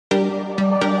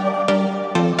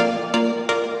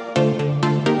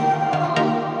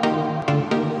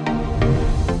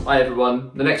Hi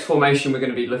everyone, the next formation we're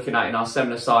going to be looking at in our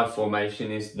 7-a-side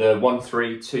formation is the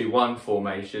 1-3-2-1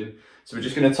 formation. So we're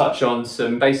just going to touch on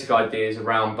some basic ideas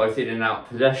around both in and out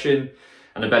possession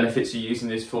and the benefits of using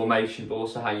this formation, but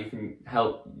also how you can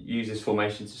help use this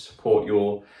formation to support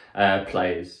your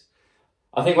players.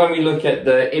 I think when we look at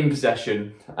the in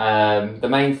possession, the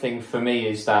main thing for me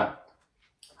is that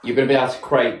you're going to be able to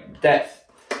create depth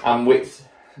and width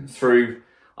through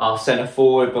our centre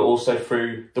forward, but also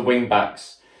through the wing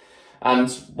backs.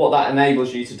 And what that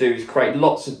enables you to do is create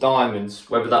lots of diamonds,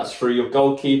 whether that's through your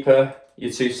goalkeeper,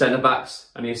 your two centre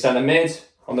backs and your centre mid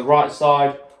on the right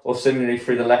side, or similarly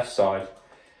through the left side.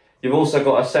 You've also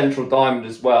got a central diamond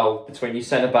as well between your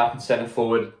centre back and centre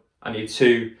forward and your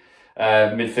two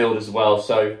midfielders as well.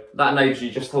 So that enables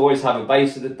you just to always have a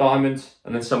base of the diamond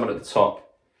and then someone at the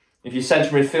top. If your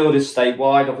central midfielders stay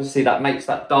wide, obviously that makes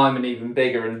that diamond even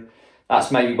bigger, and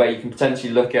that's maybe where you can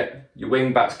potentially look at your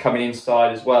wing backs coming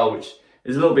inside as well, which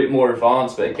is a little bit more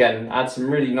advanced, but again, add some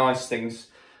really nice things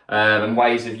and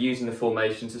ways of using the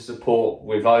formation to support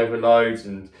with overloads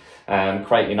and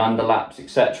creating underlaps,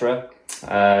 etc.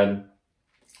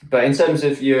 But in terms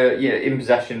of your in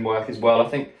possession work as well, I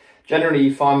think generally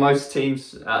you find most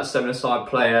teams at 7-a-side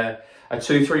play a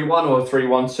 2-3-1 or a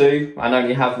 3-1-2 and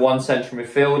only have one central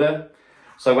midfielder.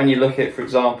 So when you look at, for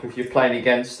example, if you're playing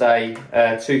against a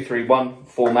 2-3-1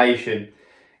 formation,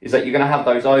 is that you're going to have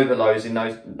those overloads in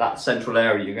that central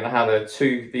area. You're going to have a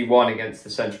 2v1 against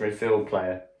the central midfield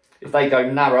player. If they go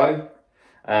narrow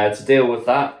to deal with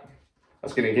that,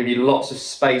 that's going to give you lots of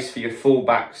space for your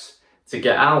fullbacks to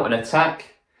get out and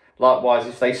attack. Likewise,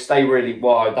 if they stay really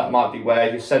wide, that might be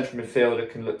where your central midfielder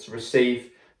can look to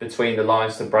receive between the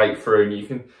lines to break through, and you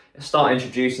can start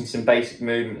introducing some basic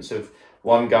movements of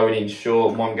one going in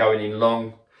short and one going in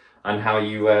long, and how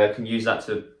you can use that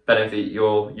to benefit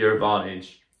your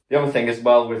advantage. The other thing as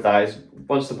well with that is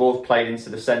once the ball's played into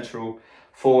the central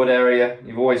forward area,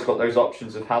 you've always got those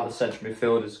options of how the central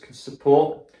midfielders can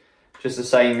support. Just the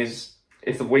same as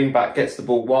if the wing back gets the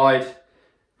ball wide,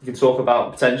 you can talk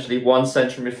about potentially one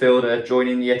central midfielder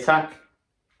joining the attack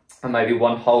and maybe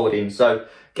one holding. So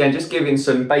again, just giving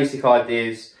some basic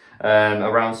ideas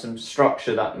around some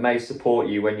structure that may support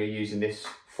you when you're using this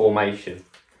formation.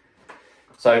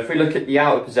 So if we look at the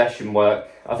out of possession work,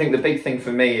 I think the big thing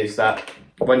for me is that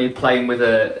when you're playing with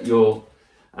your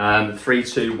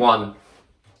 3-2-1,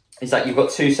 is that you've got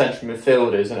two central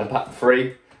midfielders and a back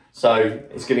three. So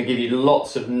it's going to give you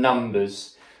lots of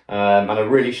numbers and a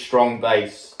really strong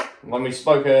base. When we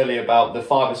spoke earlier about the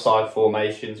 5-a-side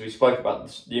formations, we spoke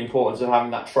about the importance of having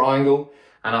that triangle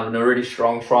and having a really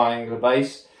strong triangular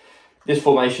base. This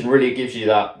formation really gives you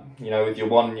that, with your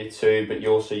 1 and your 2, but you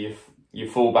also your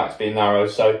fullbacks being narrow.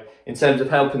 So in terms of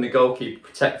helping the goalkeeper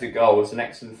protect the goal, it's an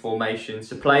excellent formation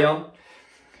to play on.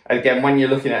 And again, when you're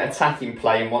looking at attacking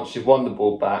play and once you've won the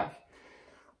ball back,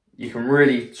 you can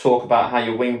really talk about how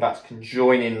your wing backs can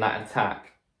join in that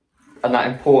attack and that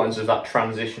importance of that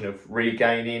transition of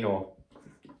regaining or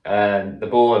the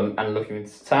ball and looking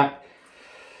into attack.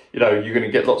 You're going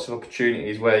to get lots of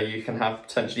opportunities where you can have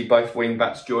potentially both wing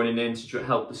backs joining in to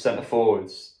help the centre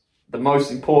forwards. The most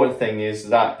important thing is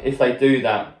that if they do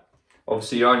that,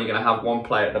 obviously you're only going to have one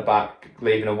player at the back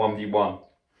leaving a 1v1.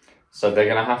 So they're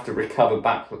going to have to recover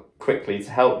back quickly to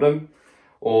help them.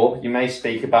 Or you may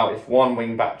speak about if one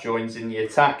wing back joins in the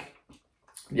attack,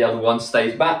 the other one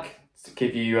stays back to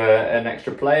give you an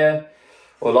extra player.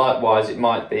 Or likewise, it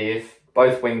might be if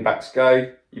both wing backs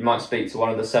go, you might speak to one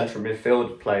of the central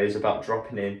midfield players about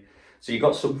dropping in. So you've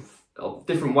got some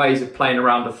different ways of playing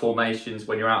around the formations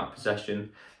when you're out of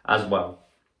possession as well.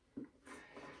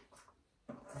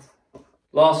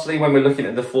 Lastly, when we're looking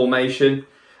at the formation,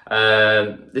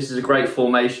 this is a great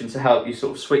formation to help you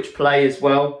sort of switch play as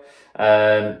well.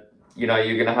 You're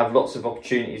going to have lots of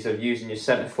opportunities of using your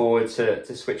centre forward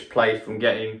to switch play from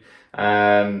getting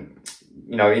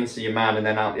into your man and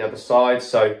then out the other side.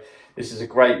 So this is a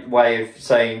great way of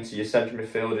saying to your central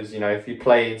midfielders, if you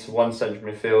play into one central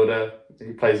midfielder, if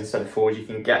he plays in centre forward, you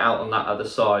can get out on that other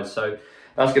side. So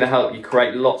that's going to help you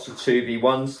create lots of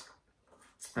 2v1s.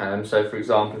 So for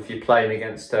example, if you're playing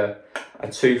against a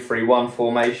 2-3-1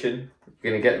 formation,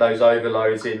 you're going to get those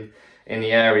overloads in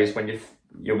the areas when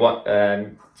your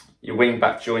wing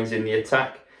back joins in the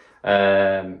attack.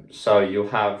 So you'll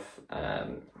have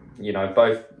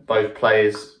both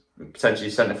players potentially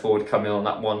centre forward coming on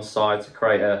that one side to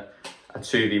create a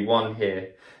 2v1 here.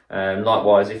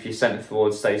 Likewise, if your centre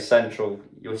forward stays central,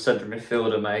 your central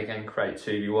midfielder may again create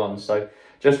 2v1. So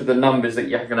just with the numbers that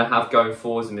you're going to have going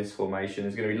forwards in this formation,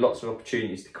 there's going to be lots of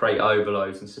opportunities to create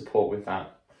overloads and support with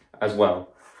that as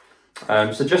well.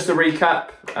 So just to recap,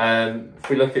 if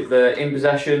we look at the in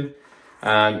possession,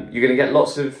 you're going to get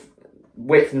lots of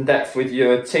width and depth with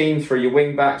your team through your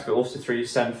wing backs, but also through your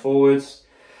centre forwards.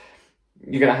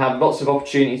 You're going to have lots of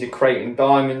opportunities of creating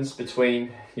diamonds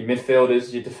between your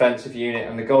midfielders, your defensive unit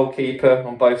and the goalkeeper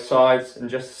on both sides. And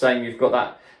just the same, you've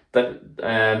got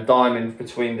that diamond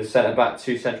between the centre-back,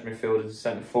 two central midfielders and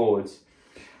centre-forwards.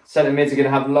 Centre mids are going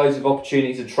to have loads of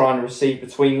opportunities to try and receive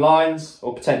between lines,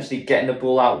 or potentially getting the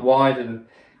ball out wide and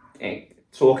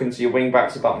talking to your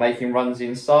wing-backs about making runs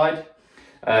inside.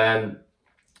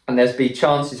 And there's be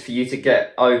chances for you to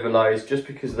get overloads just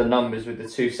because of the numbers with the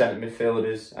two centre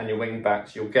midfielders and your wing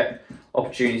backs. You'll get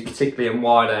opportunities, particularly in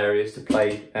wide areas, to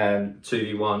play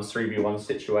 2v1s, 3v1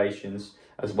 situations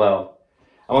as well.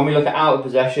 And when we look at out of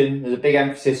possession, there's a big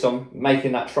emphasis on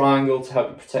making that triangle to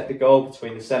help you protect the goal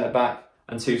between the centre back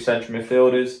and two central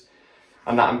midfielders,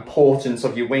 and that importance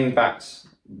of your wing backs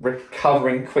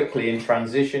recovering quickly in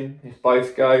transition if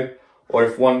both go, or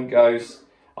if one goes,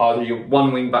 either your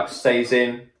one wing back stays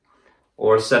in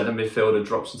or a centre midfielder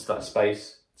drops into that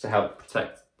space to help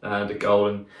protect the goal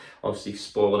and obviously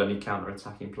spoil any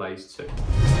counter-attacking plays too.